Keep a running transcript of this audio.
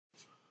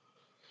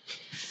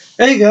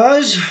Hey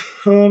guys,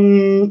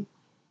 I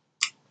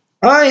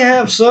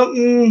have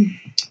something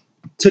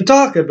to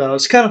talk about.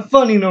 It's kind of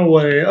funny in a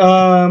way.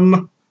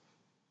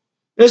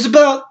 It's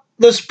about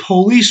this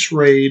police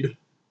raid.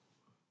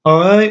 All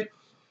right,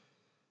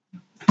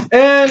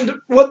 and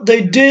what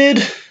they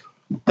did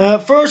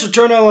at first it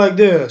turned out like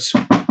this: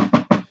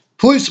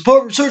 police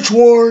department search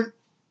warrant,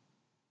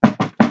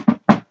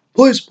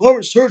 police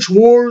department search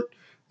warrant,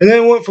 and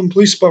then it went from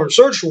police department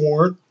search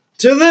warrant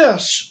to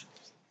this.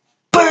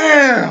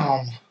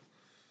 Bam!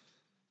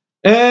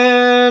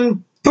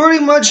 And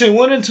pretty much they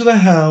went into the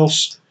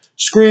house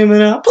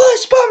screaming out,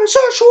 police department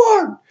search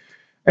warrant!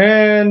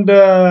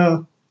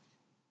 And,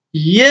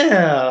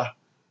 yeah.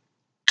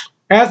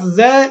 After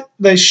that,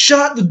 they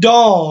shot the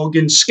dog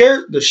and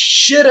scared the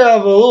shit out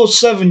of a little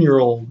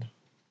 7-year-old.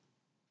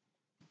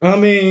 I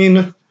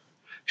mean,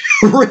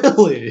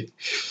 really?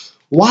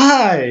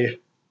 Why?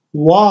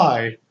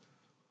 Why?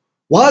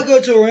 Why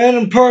go to a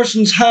random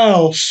person's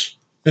house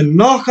and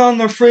knock on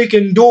their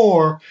freaking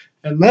door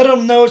and let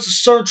them know it's a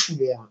search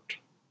warrant?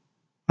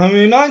 I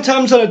mean, 9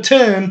 times out of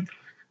 10,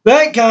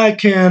 that guy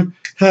can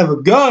have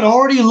a gun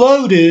already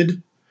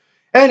loaded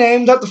and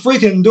aimed at the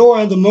freaking door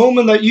at the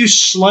moment that you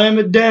slam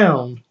it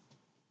down.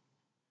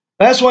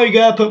 That's why you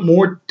gotta put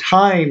more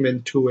time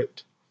into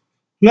it.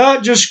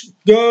 Not just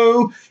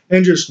go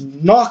and just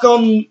not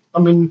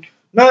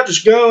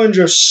just go and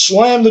just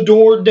slam the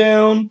door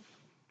down.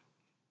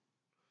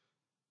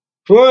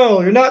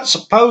 Well, you're not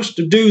supposed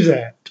to do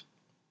that.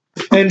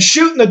 And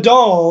shooting the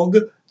dog,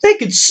 they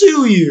could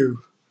sue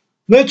you.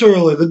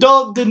 Literally, the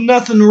dog did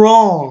nothing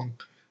wrong.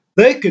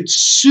 They could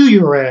sue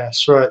your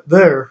ass right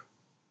there.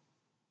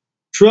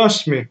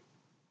 Trust me.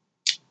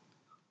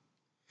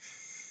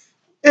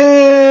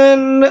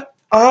 And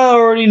I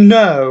already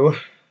know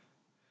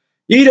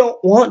you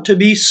don't want to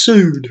be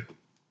sued.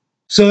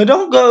 So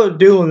don't go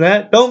doing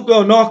that. Don't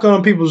go knocking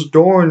on people's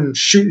door and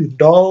shooting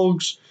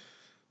dogs.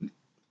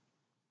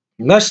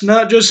 That's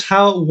not just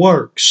how it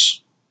works.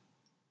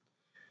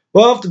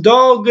 Well, if the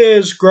dog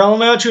is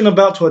growling at you and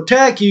about to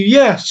attack you,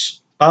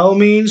 yes, by all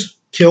means,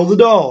 kill the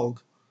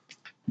dog.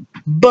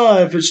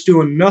 But if it's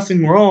doing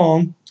nothing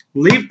wrong,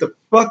 leave the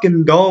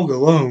fucking dog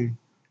alone.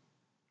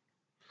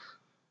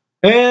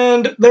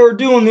 And they were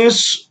doing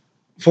this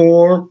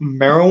for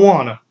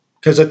marijuana.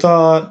 Because I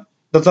thought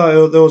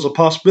there was a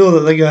possibility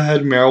that they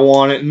had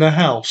marijuana in the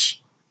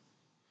house.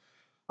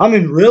 I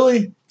mean,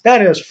 really?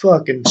 That is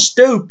fucking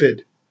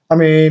stupid. I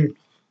mean,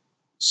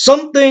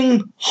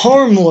 something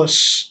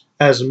harmless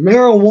as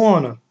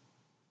marijuana.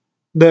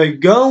 They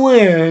go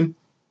in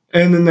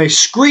and then they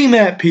scream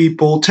at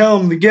people, tell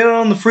them to get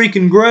on the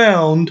freaking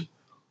ground.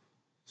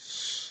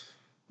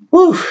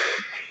 Whew.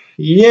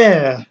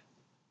 Yeah.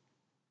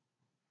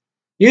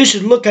 You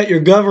should look at your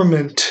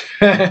government.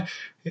 Yeah,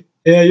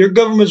 your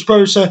government's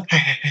probably saying,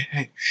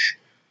 hey, shh.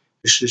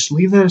 Just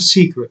leave that a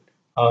secret,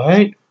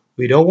 alright?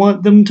 We don't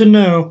want them to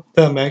know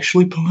that I'm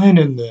actually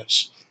planning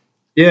this.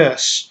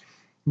 Yes,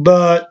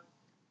 but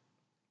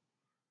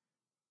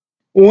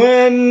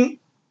when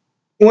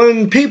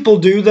people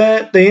do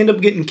that, they end up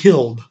getting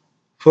killed.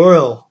 For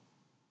real.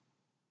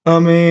 I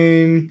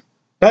mean,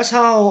 that's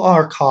how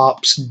our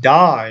cops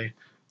die.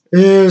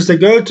 Is they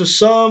go to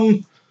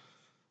some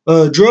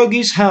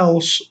druggie's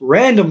house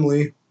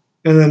randomly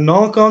and then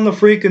knock on the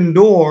freaking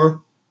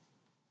door,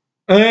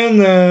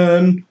 and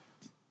then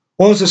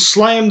once they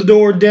slam the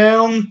door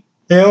down,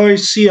 they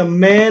always see a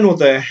man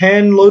with a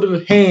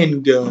hand-loaded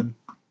handgun.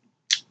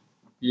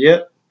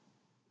 Yep.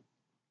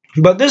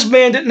 But this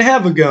man didn't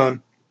have a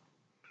gun.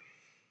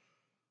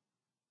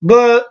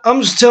 But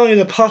I'm just telling you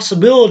the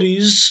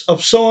possibilities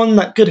of someone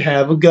that could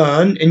have a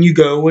gun, and you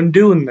go and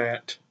doing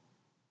that.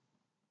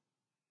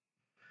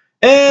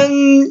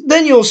 And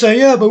then you'll say,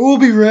 yeah, but we'll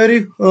be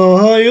ready.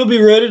 You'll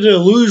be ready to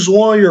lose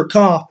one of your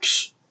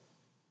cops.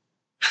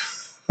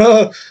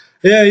 Yeah,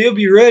 you'll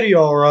be ready,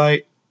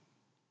 alright.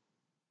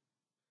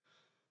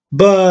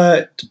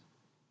 But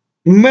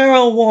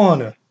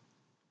marijuana,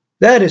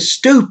 that is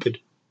stupid.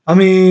 I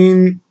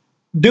mean,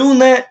 doing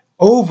that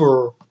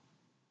over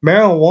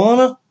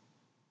marijuana?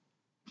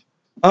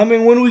 I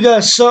mean, when we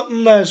got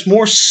something that's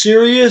more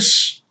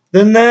serious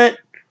than that,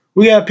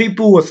 we got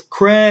people with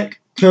crack,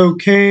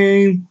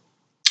 cocaine,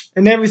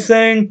 and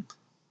everything.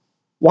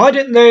 Why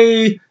didn't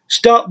they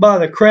stop by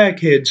the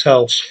crackhead's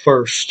house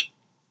first?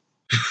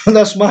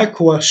 That's my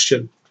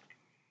question.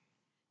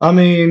 I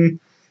mean,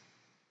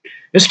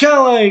 it's kind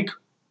of like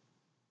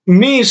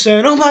me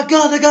saying, oh my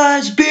god, the guy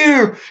has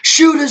beer!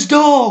 Shoot his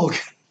dog!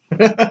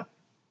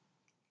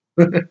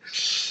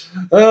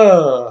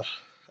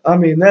 I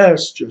mean,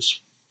 that's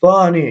just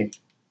funny.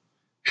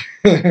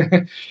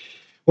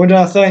 When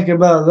I think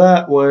about it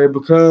that way,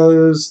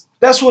 because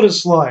that's what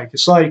it's like.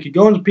 It's like you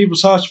go into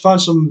people's house, you find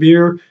some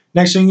beer,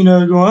 next thing you know,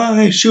 you go, oh,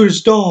 hey, shoot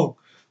his dog.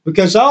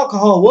 Because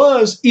alcohol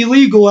was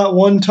illegal at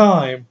one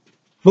time.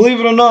 Believe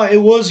it or not,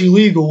 it was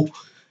illegal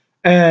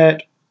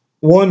at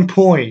one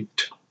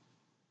point.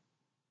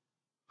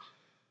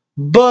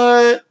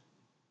 But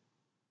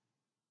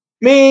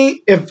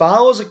me, if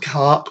I was a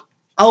cop,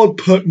 I would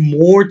put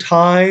more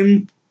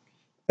time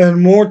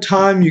and more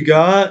time you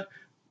got,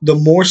 the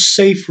more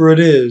safer it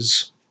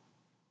is.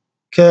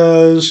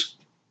 Because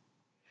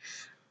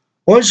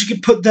once you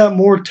can put that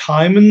more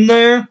time in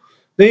there,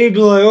 then you'd be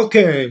like,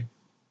 okay,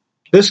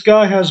 this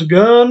guy has a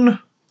gun,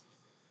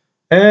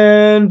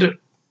 and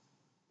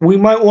we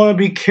might want to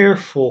be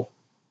careful.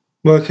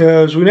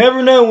 Because we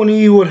never know when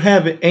he would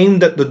have it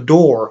aimed at the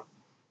door.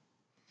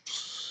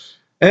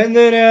 And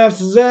then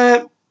after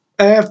that,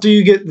 after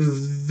you get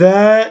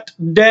that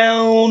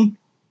down,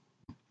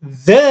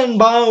 then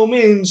by all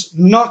means,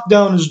 knock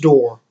down his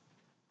door.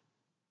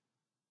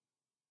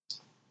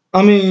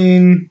 I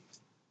mean,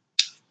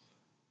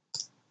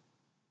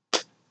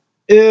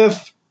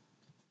 if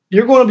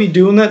you're going to be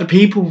doing that to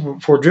people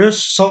for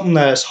just something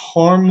that's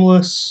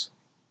harmless,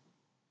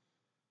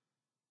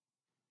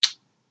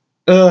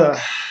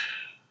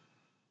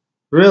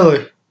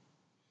 really.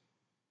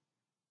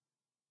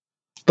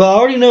 But I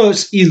already know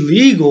it's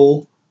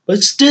illegal,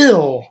 but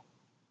still,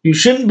 you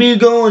shouldn't be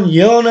going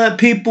yelling at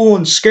people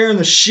and scaring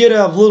the shit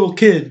out of little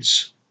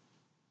kids.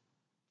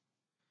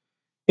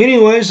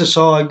 Anyways, that's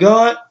all I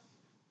got.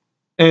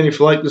 And if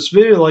you like this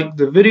video, like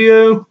the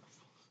video.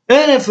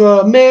 And if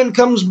a man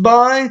comes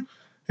by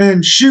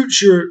and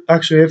shoots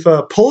if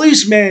a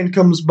policeman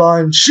comes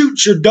by and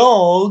shoots your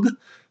dog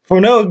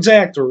for no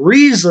exact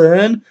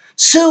reason,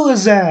 sue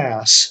his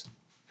ass.